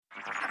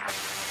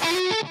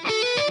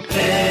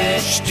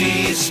HT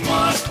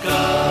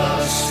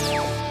Smartcast.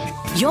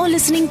 You're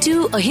listening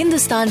to a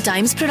Hindustan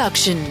Times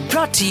production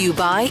brought to you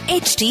by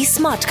HT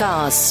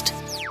Smartcast.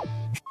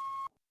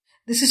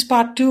 This is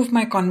part 2 of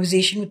my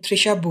conversation with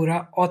Trisha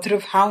Bora, author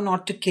of How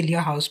Not to Kill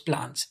Your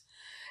Houseplants.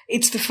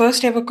 It's the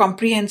first ever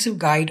comprehensive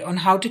guide on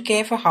how to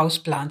care for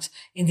houseplants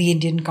in the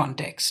Indian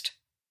context.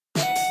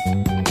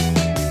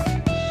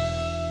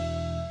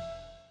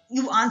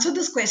 You answered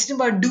this question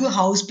about do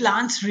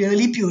houseplants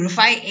really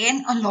purify?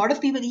 And a lot of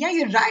people, yeah,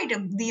 you're right.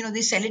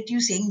 They sell it to you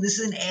saying this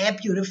is an air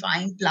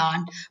purifying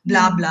plant,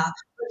 blah, blah.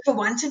 But for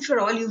once and for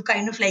all, you've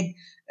kind of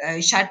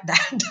shut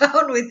that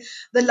down with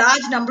the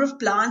large number of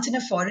plants in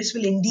a forest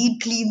will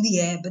indeed clean the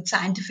air. But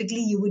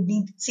scientifically, you would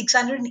need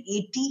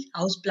 680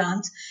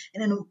 houseplants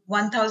in a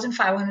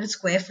 1,500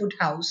 square foot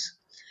house.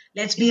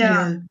 Let's be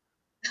real.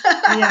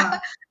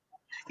 Yeah.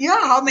 Yeah,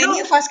 how many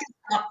of us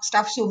can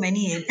stuff so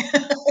many in?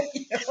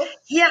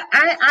 Yeah,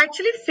 I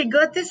actually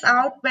figured this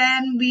out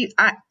when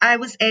I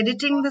was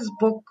editing this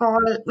book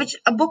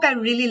a book I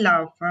really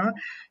love.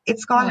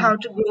 It's called How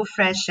to Grow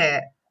Fresh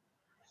Air.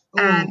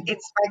 And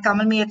it's by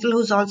Kamal Mietal,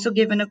 who's also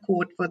given a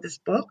quote for this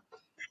book.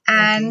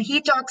 And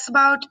he talks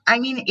about,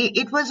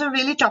 it was a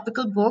really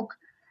topical book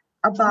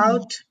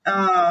about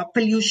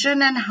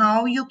pollution and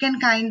how you can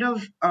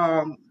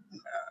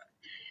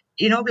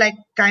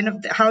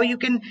how you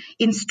can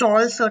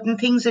install certain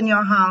things in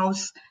your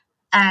house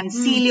and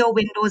seal your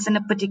windows in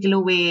a particular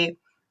way,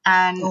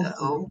 and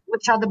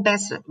which are the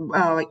best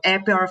air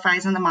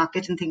purifiers on the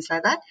market and things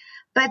like that.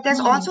 But there's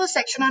also a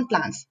section on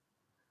plants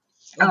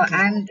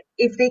and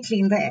if they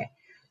clean the air.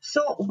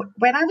 So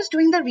when I was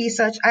doing the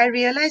research, I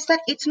realized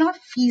that it's not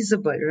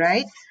feasible,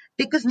 right?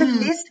 Because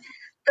there's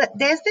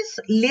this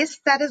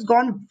list that has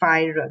gone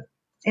viral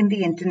in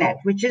the internet,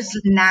 which is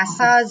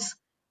NASA's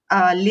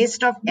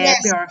list of air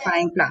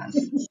purifying plants,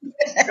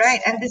 right?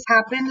 And this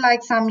happened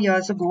some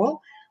years ago.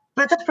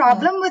 But the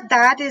problem with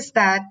that is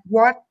that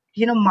what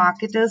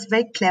marketers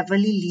very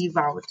cleverly leave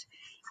out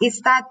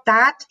is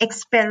that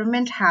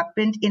experiment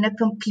happened in a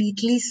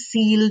completely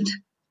sealed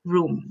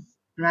room,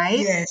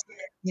 right?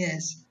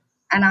 Yes.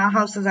 And our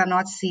houses are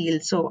not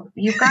sealed, so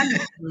you can't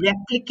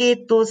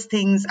replicate those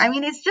things.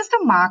 It's just a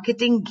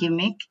marketing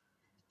gimmick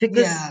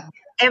because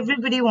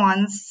everybody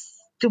wants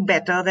to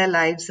better their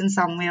lives in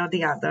some way or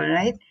the other,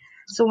 right?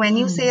 So when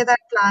you say that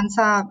plants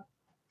are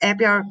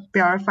air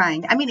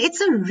purifying,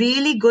 it's a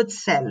really good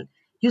sell.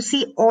 You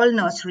see all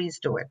nurseries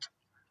do it.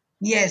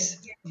 Yes.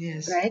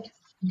 Right?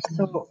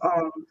 So,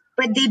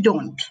 but they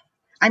don't.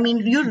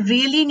 You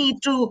really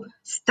need to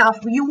stuff.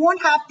 You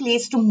won't have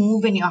place to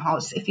move in your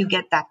house if you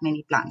get that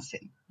many plants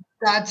in.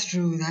 That's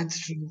true.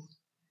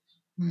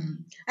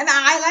 And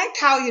I liked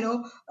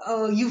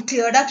how, you've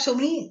cleared up so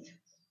many,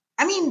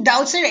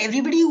 doubts that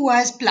everybody who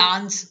has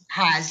plants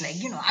has. I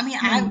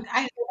realized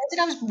that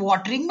I was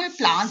watering my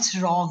plants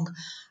wrong.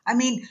 I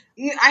knew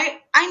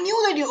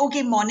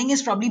that, morning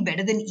is probably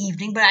better than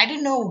evening, but I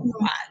didn't know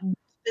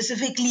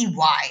specifically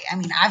why.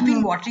 I've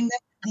been watering them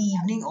in the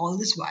evening all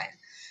this while.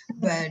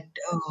 But,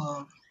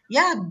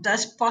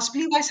 that's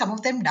possibly why some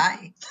of them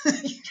die.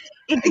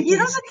 The thing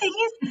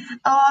is,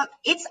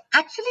 it's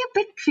actually a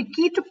bit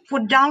tricky to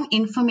put down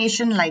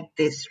information like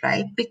this,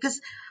 right?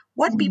 Because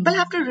what people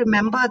have to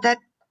remember that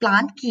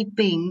plant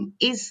keeping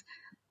is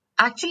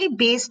actually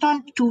based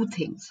on two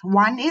things.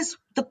 One is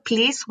the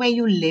place where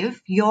you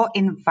live, your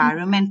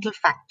environmental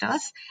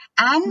factors,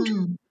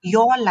 and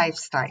your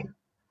lifestyle.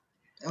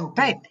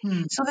 Right.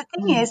 So the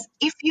thing is,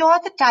 if you're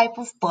the type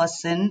of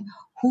person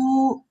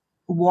who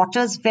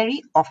waters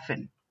very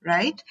often,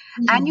 right?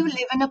 And you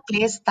live in a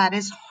place that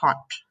is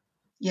hot.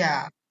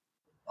 Yeah.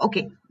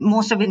 Okay,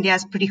 most of India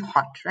is pretty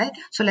hot, right?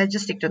 So let's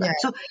just stick to that.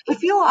 So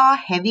if you are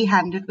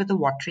heavy-handed with a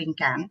watering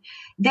can,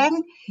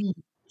 then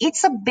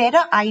it's a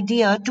better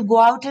idea to go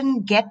out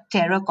and get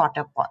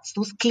terracotta pots,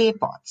 those clay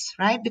pots,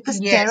 right? Because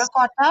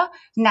terracotta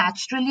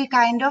naturally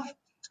kind of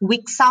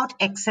wicks out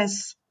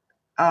excess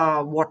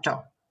water,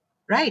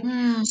 right?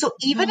 So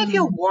even if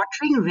you're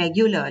watering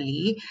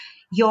regularly,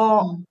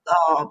 your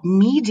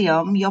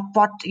medium, your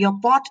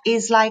pot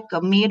is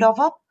made of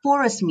a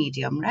porous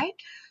medium, right?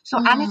 So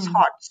and it's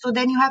hot. So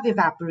then you have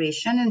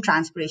evaporation and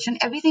transpiration,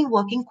 everything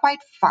working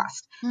quite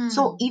fast.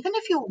 So even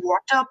if you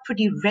water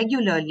pretty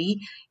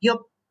regularly, your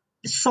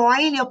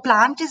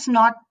plant is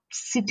not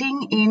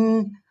sitting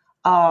in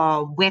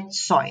wet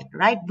soil,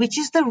 right? Which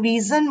is the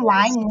reason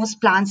why most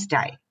plants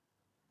die,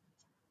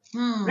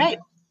 right?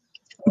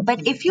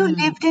 But if you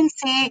lived in,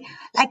 say,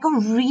 a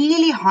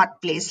really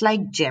hot place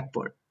like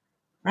Jaipur,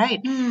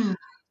 right?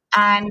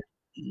 And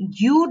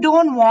you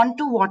don't want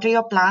to water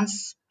your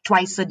plants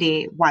twice a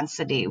day, once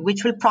a day,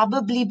 which will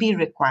probably be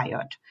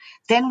required.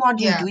 Then what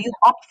do? You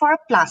opt for a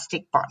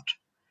plastic pot,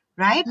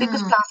 right?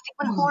 Because plastic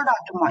will hold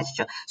on to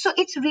moisture. So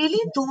it's really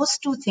those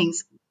two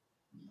things.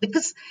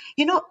 Because,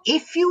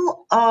 if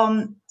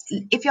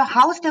your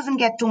house doesn't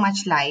get too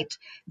much light,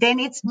 then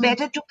it's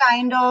better to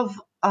kind of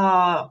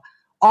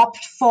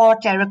opt for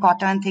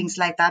terracotta and things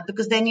like that,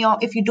 because then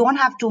if you don't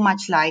have too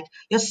much light,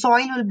 your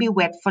soil will be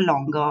wet for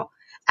longer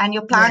and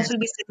your plants will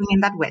be sitting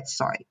in that wet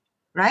soil.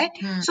 right?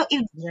 Hmm. So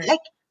if Right. like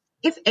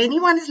if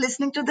anyone is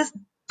listening to this,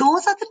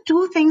 those are the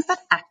two things that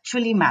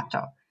actually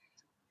matter: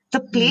 the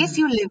place Hmm.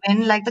 you live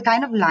in, like the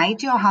kind of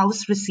light your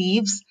house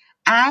receives,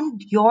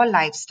 and your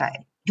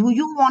lifestyle. Do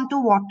you want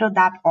to water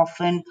that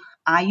often?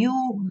 Are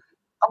you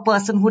a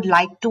person who'd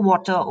like to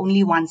water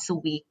only once a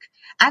week?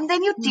 And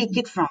then you take Hmm.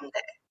 it from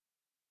there.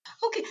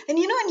 Okay, and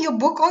and your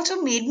book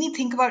also made me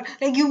think about,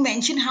 like you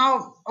mentioned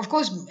how, of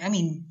course, I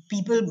mean,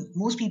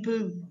 most people,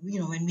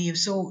 when we are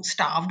so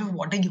starved of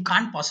water, you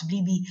can't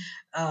possibly be,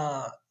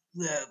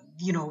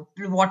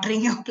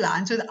 watering your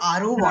plants with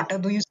RO Yeah. water,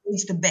 though you say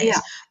it's the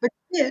Yeah. best. But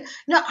still,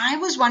 I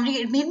was wondering,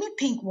 it made me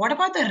think, what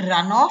about the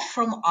runoff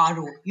from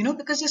RO?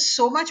 Because there's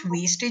so much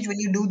wastage when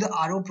you do the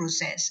RO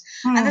process,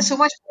 and there's Hmm. so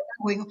much water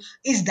going on.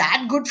 Is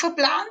that good for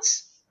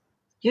plants?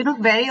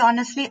 Very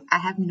honestly, I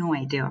have no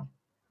idea.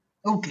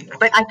 Okay,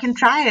 But okay. I can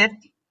try it.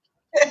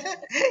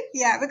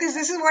 Yeah, because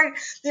this is what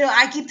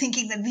I keep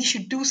thinking that we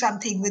should do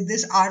something with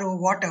this RO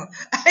water,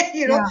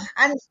 Yeah.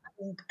 and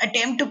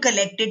attempt to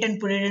collect it and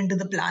put it into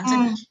the plants.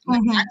 And Hmm. my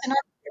Hmm. plants are not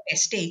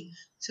testing,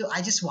 so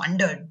I just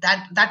wondered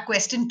that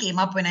question came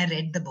up when I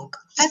read the book.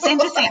 That's So,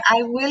 interesting.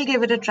 I will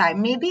give it a try.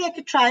 Maybe I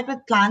could try it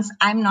with plants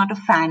I'm not a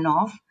fan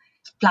of,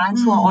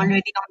 plants who are hmm,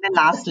 already on their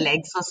last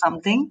legs or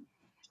something,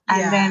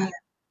 and yeah, then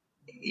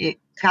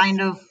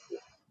kind of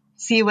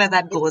see where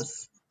that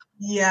goes.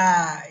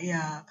 yeah,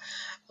 yeah.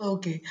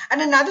 Okay.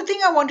 And another thing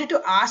I wanted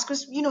to ask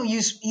was,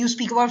 you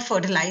speak about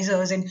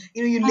fertilizers, and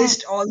you Mm,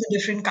 list all the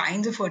different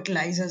kinds of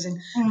fertilizers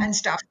mm, and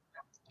stuff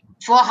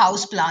for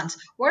house plants.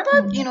 What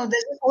about, mm.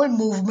 there's a whole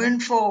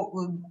movement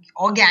for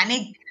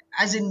organic,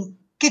 as in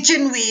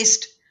kitchen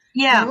waste,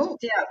 Yeah,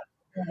 yeah.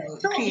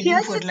 So creating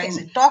here's the thing.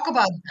 fertilizer. Talk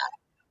about that.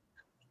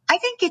 I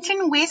think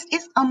kitchen waste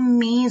is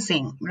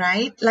amazing,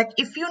 right? Like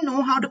if you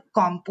know how to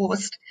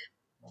compost,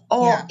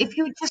 or Yeah. if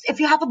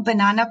you have a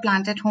banana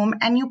plant at home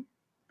and you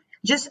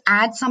just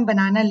add some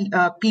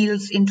banana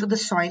peels into the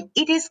soil,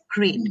 it is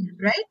great, Mm,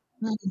 right?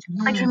 mm,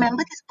 But mm.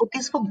 remember, this book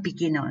is for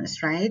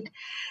beginners, right?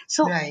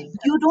 So Right.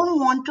 you don't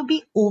want to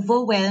be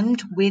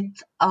overwhelmed with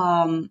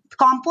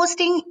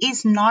composting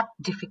is not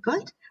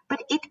difficult,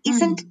 but it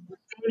isn't Mm.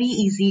 very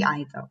easy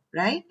either,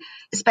 right?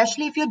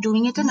 Especially if you're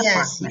doing it in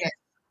Yes, apartment. yes.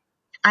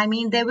 I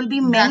mean, there will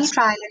be many That's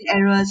trial and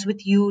errors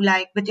with you,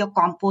 like with your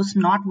compost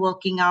not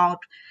working out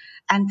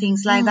and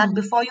things like that, mm.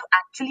 before you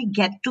actually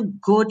get to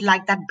good,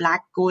 like that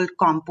black gold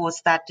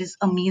compost that is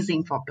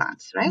amazing for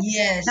plants, right?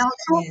 Yes, Now,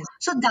 yes.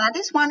 so that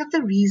is one of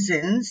the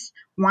reasons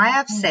why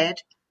I've Mm, said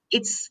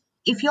it's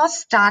if you're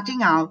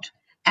starting out,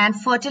 and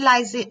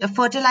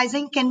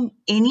fertilizing can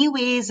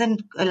anyways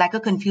and like a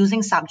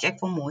confusing subject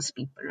for most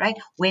people, right?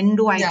 When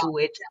do I yeah, do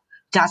it?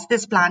 Does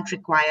this plant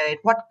require it?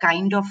 What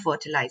kind of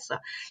fertilizer?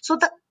 So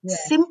the yeah.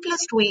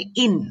 simplest way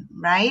in,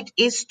 right,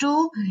 is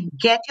to Mm,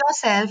 get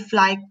yourself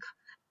like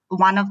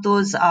one of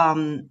those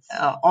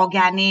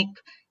organic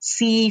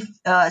sea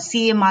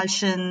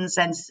emulsions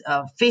and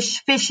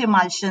fish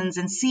emulsions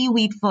and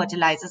seaweed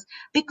fertilizers,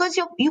 because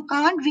you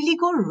can't really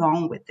go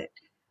wrong with it,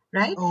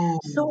 right?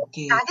 So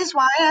okay. that is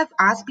why I've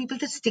asked people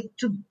to stick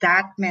to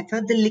that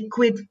method, the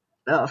liquid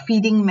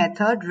feeding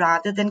method,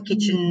 rather than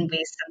kitchen Mm,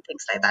 waste and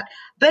things like that.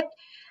 But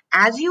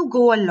as you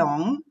go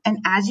along and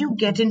as you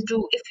get mm,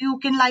 into, if you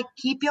can like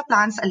keep your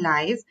plants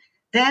alive,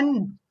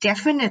 then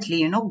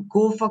definitely,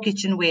 go for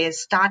kitchen waste,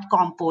 start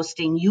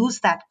composting, use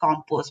that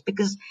compost,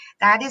 because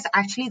that is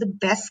actually the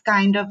best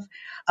kind of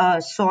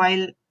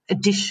soil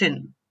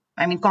addition.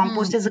 I mean,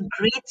 mm. compost is a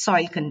great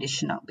soil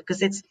conditioner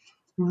because it's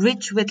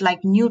rich with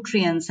like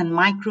nutrients and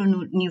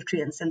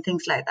micronutrients and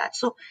things like that.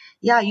 So,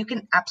 yeah, you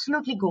can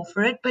absolutely go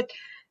for it. But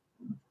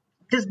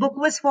this book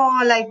was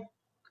for like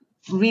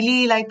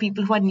really like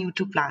people who are new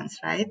to plants,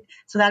 right?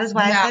 So that is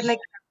why I Yeah, said like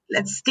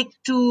let's stick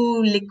to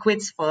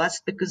liquids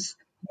first, because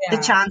the yeah.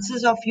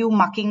 chances of you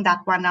mucking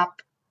that one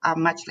up are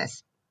much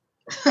less.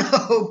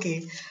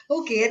 Okay,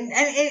 okay,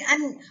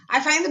 and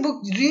I find the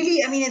book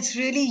really, I mean, it's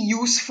really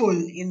useful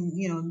in,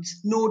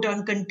 note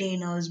on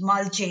containers,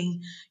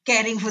 mulching,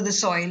 caring for the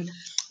soil.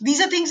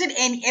 These are things that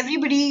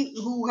everybody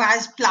who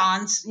has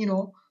plants,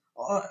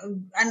 uh,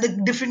 and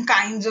the different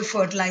kinds of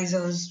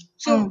fertilizers.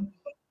 So Mm,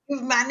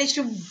 we've managed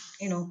to,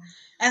 you know,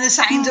 and the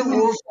signs of mm,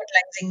 over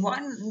fertilizing.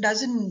 One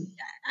doesn't,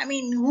 I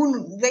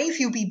mean, very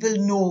few people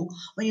know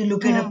when you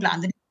look at a mm,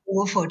 plant that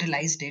you over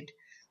fertilized it.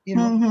 You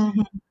know, mm, mm,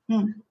 mm,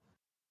 mm,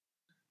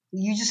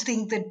 you just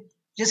think that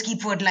just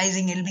keep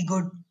fertilizing, it'll be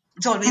good.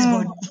 It's always mm,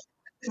 good.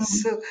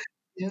 mm. So,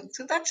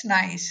 so that's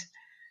nice.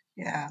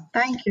 Yeah.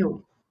 Thank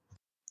you.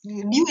 Do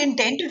you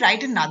intend to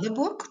write another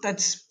book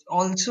that's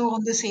also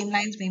on the same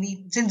lines?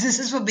 Maybe since this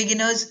is for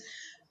beginners,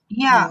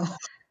 you Yeah, know,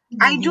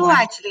 I maybe do one.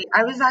 actually.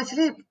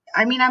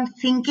 I mean, I'm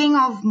thinking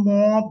of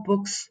more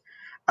books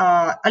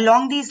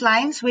along these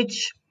lines,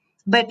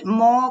 but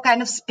more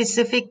kind of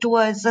specific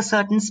towards a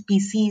certain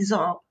species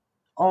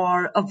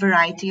or a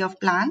variety of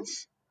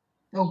plants,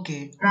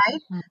 Okay.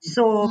 right? Mm,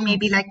 So mm,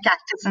 maybe like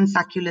cactus and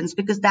succulents,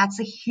 because that's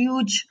a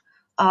huge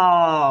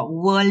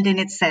world in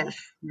itself,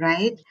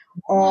 right?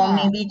 Or ah,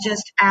 maybe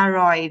just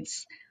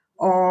aroids,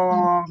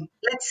 mm. or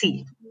let's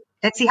see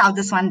how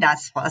this one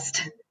does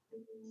first.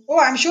 Oh,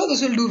 I'm sure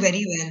this will do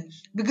very well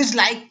because,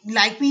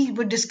 like we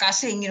were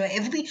discussing,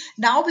 everybody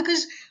now,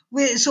 because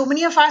so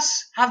many of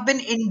us have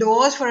been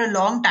indoors for a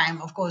long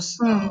time. Of course,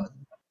 Hmm.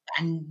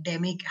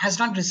 pandemic has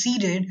not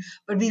receded,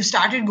 but we've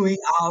started going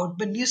out.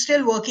 But you're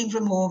still working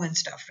from home and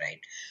stuff, right?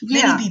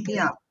 Many Yeah, people.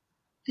 yeah,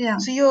 yeah.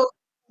 So you're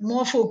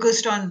more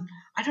focused on,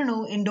 I don't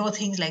know, indoor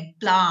things like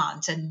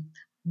plants and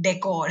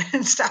decor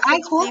and stuff. I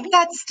It's hope maybe.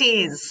 that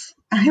stays.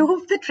 I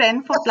hope the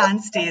trend for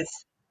plants stays.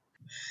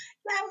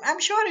 I'm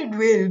sure it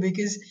will,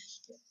 because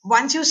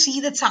once you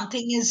see that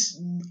something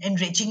is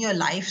enriching your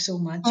life so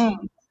much,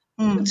 Hmm.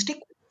 you Hmm. would stick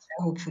with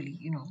it, hopefully.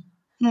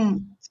 Hmm.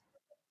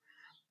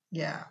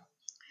 Yeah.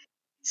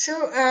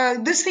 So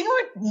this thing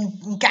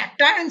about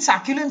cacti and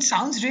succulents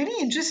sounds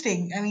really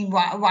interesting. I mean,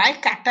 why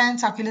cacti and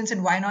succulents,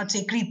 and why not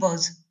say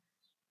creepers?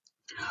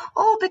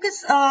 Oh,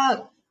 because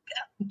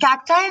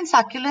cacti and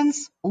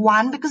succulents,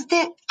 one, because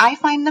I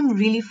find them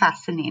really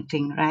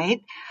fascinating,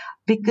 right?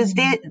 Because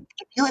Hmm.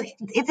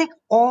 it's like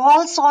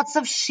all sorts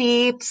of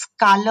shapes,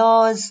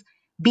 colors,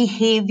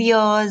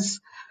 behaviors.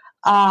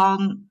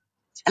 Um,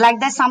 like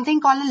there's something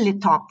called a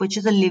lithop, which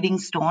is a living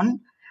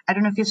stone. I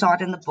don't know if you saw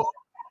it in the book.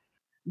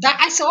 That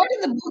I saw it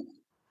in the book.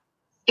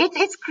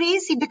 It's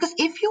crazy because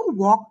if you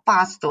walk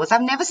past those,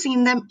 I've never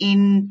seen them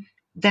in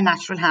the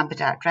natural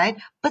habitat, right?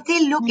 But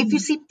they look, if you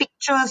Hmm. see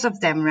pictures of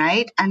them,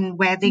 right, and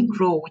where they Hmm.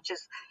 grow, which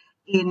is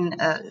in,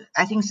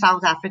 I think,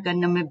 South Africa,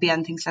 Namibia,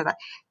 and things like that,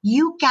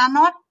 you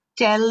cannot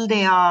tell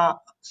they are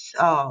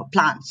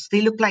plants.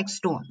 They look like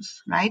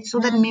stones, right? So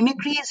that Hmm.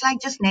 mimicry is like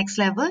just next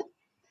level.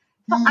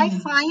 So I Hmm.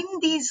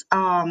 find these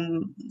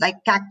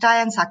like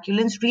cacti and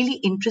succulents really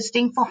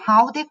interesting for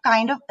how they've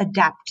kind of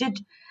adapted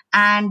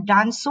and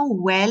done so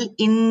well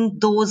in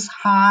those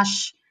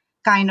harsh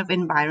kind of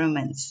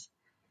environments.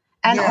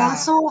 And Yeah.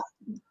 also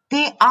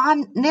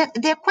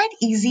they're quite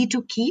easy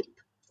to keep,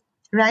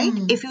 right?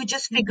 Hmm. If you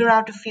just Hmm. figure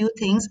out a few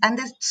things, and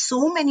there's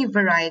so many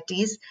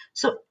varieties.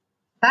 So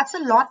that's a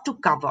lot to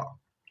cover.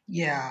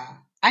 Yeah.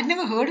 I'd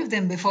never heard of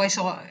them before I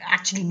saw,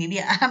 actually, maybe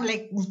I'm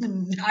like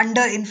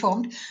under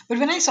informed. But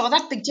when I saw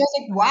that picture, I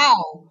was like,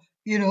 wow.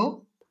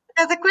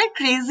 Yeah, they're quite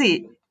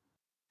crazy.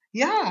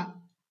 Yeah,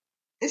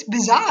 it's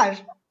bizarre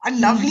and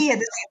Hmm. lovely at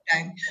the same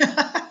time.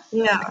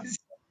 Yeah.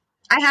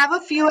 I have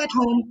a few at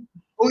home.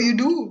 Oh, you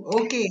do?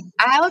 Okay.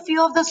 I have a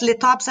few of those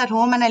lithops at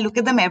home and I look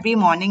at them every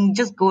morning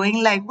just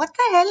going like, what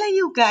the hell are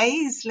you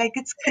guys? Like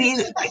it's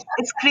crazy.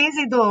 It's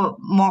crazy the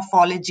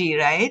morphology,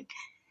 right?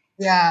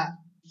 Yeah.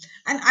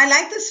 And I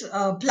like this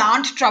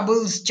plant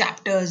troubles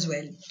chapter as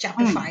well,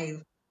 chapter Hmm.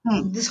 5.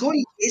 Hmm. This whole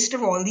list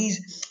of all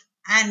these,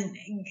 and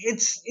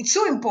it's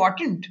so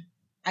important,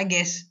 I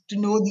guess, to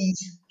know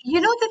these. You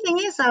know, the thing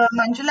is,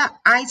 Manjula,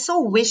 I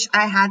so wish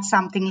I had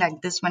something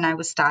like this when I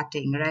was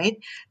starting, right?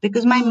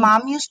 Because my Hmm.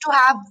 mom used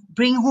to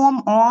bring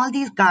home all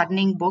these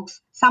gardening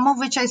books, some of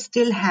which I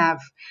still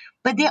have,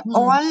 but they're Hmm.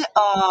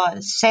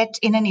 all set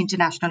in an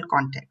international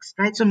context,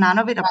 right? So none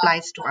of it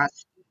applies to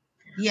us.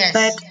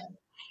 But Yes.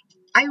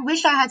 I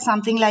wish I had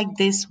something like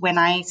this when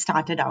I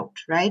started out,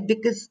 right?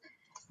 Because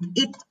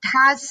it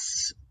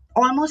has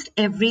almost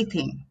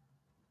everything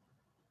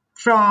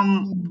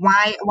from Hmm.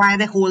 why are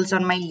there holes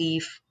on my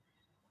leaf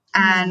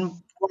Hmm. and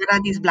what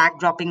are these black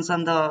droppings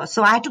on the,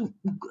 so I had to,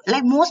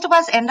 like most of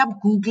us end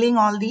up googling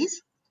all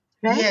these,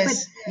 right? But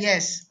Yes.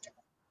 Yes.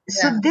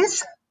 so Yeah.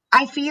 this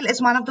I feel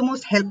is one of the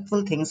most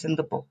helpful things in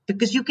the book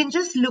because you can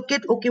just look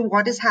at, okay,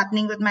 what is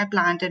happening with my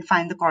plant and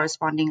find the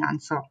corresponding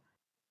answer.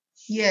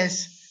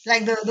 Yes,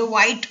 like the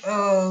white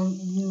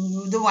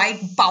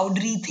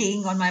powdery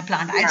thing on my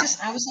plant. Yeah.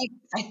 I was like,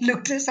 I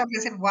looked this up. I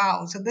said,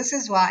 wow, so this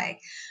is why,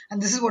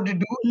 and this is what to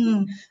do.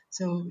 Hmm.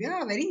 So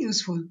yeah, very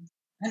useful.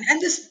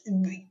 And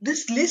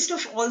this list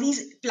of all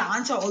these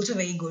plants are also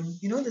very good.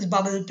 This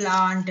bubble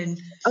plant, and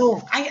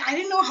Oh, I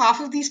didn't know half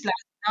of these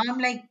plants. Now I'm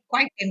like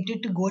quite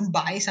tempted to go and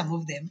buy some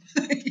of them.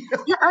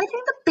 yeah, I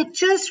think the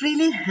pictures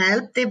really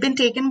help. They've been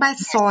taken by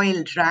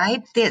Soiled,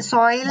 right?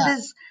 Soiled Yeah.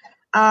 is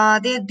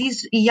they're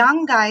these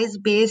young guys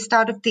based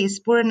out of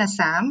Tezpur in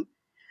Assam.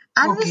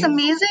 And it was Okay.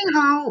 amazing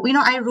how,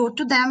 I wrote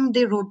to them,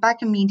 they wrote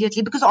back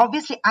immediately because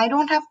obviously I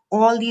don't have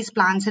all these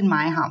plants in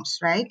my house,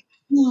 right?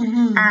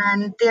 Hmm.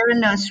 And they're a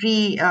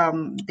nursery,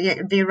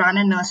 they run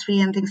a nursery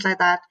and things like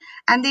that.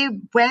 And they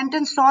went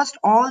and sourced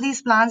all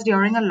these plants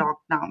during a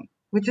lockdown,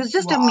 which was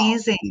just Wow.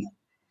 amazing.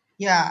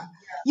 Yeah.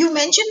 You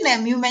mentioned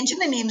them. You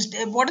mentioned the names.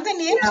 What are the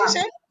names you Yeah.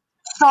 said?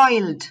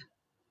 Soiled,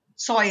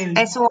 Soiled.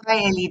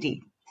 Soiled.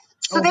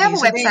 So they have Okay. a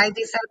So they. website,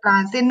 they sell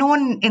plants, they're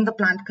known in the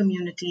plant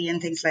community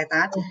and things like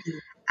that. Okay.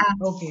 Um,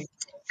 Okay.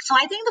 so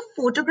I think the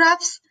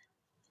photographs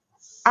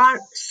are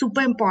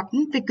super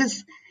important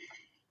because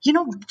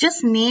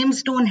just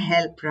names don't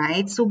help,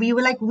 right? So we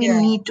were like, we Yeah.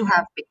 need to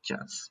have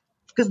pictures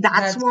because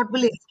that's That's. what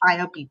will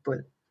inspire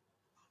people.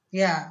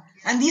 Yeah.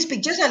 And these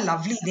pictures are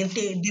lovely.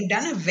 They've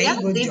done a Yeah,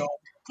 very good job.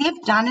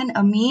 they've done an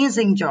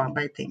amazing job,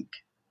 I think.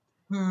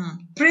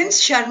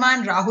 Prince Sharma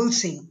and Rahul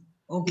Singh.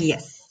 Okay.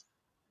 Yes.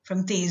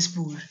 From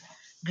Tezpur.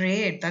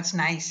 Great. That's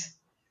nice.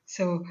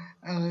 So,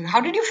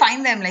 how did you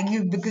find them? Like,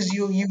 because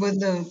you were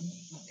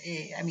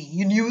I mean,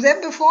 you knew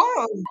them before,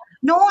 or?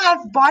 No,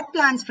 I've bought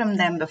plants from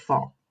them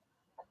before.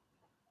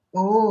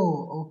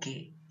 Oh,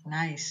 okay.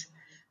 Nice.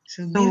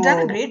 So they've done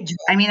a So, great job.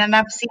 I mean, and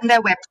I've seen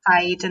their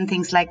website and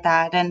things like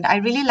that, and I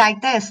really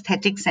like their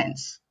aesthetic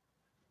sense.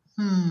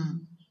 Hmm.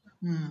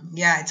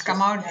 Yeah, it's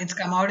come out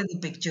in the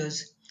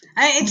pictures.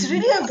 And it's Mm.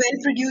 really a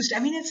well produced. I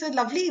mean, it's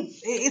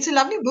a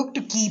lovely book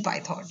to keep, I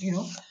thought,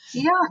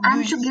 Yeah, and to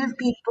Usually, give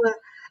people,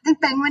 I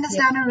think Penguin has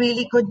yeah. done a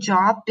really good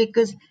job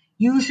because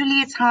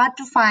usually it's hard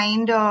to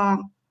find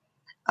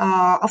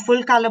a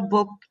full color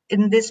book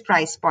in this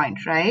price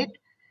point, right?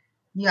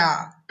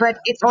 Yeah. But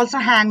it's also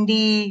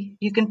handy.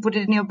 You can put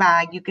it in your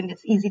bag.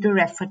 It's easy to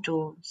refer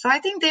to. So I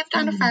think they've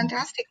done a Hmm.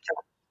 fantastic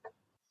job.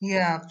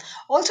 Yeah.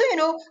 Also,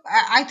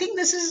 I think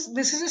this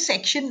is a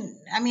section.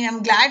 I mean,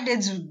 I'm glad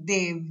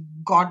they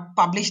got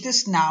published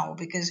this now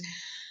because,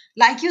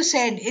 like you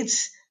said,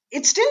 it's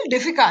still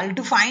difficult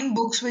to find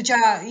books which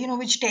are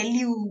which tell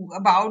you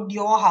about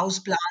your house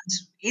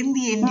plants in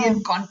the Hmm.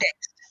 Indian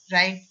context,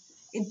 right?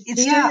 It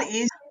still Yeah,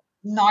 is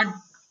not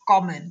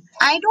common.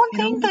 I don't You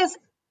know, think there's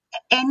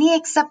any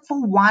except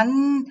for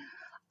one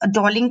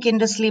Dorling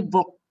Kindersley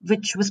book,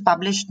 which was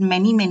published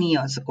many, many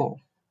years ago.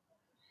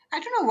 I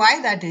don't know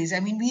why that is. I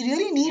mean, we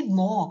really need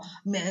more.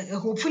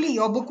 Hopefully,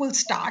 your book will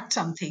start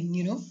something.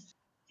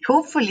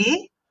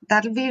 Hopefully,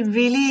 that'll be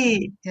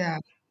really Yeah.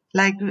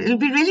 it'll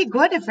be really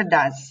good if it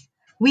does.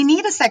 We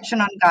need a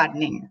section on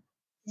gardening.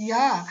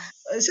 Yeah.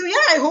 So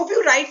yeah, I hope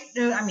you write.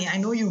 I mean, I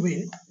know you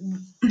will.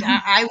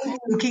 I will be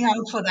looking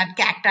out for that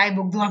cacti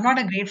book. Though I'm not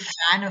a great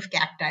fan of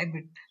cacti,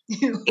 but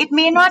you know. It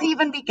may not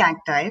even be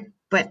cacti,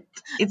 but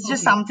it's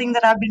just Okay. something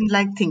that I've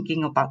been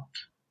thinking about.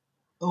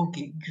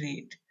 Okay.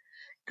 Great.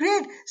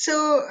 Great. So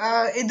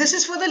this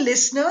is for the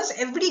listeners.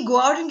 Everybody go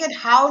out and get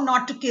How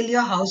Not to Kill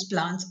Your House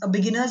Plants, A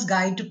Beginner's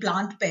Guide to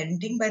Plant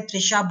Parenting by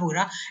Trisha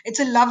Bora. It's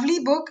a lovely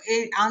book.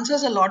 It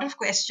answers a lot of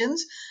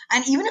questions.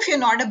 And even if you're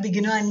not a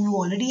beginner and you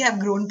already have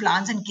grown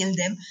plants and killed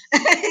them,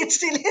 it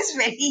still is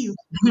very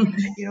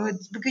useful.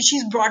 It's because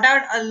she's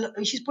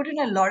put in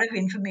a lot of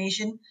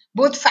information,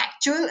 both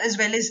factual as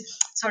well as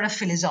sort of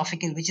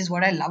philosophical, which is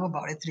what I love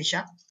about it,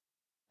 Trisha.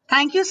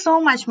 Thank you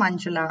so much,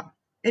 Manjula.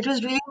 It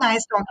was really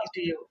nice talking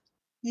to you.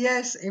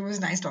 Yes, it was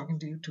nice talking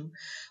to you too.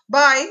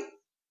 Bye.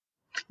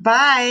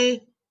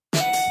 Bye.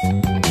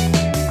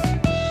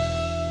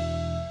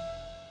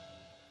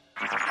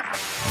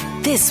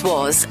 This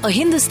was a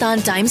Hindustan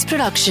Times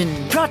production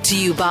brought to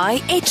you by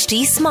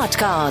HT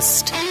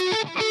Smartcast.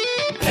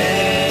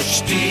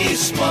 HT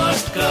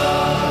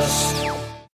Smartcast.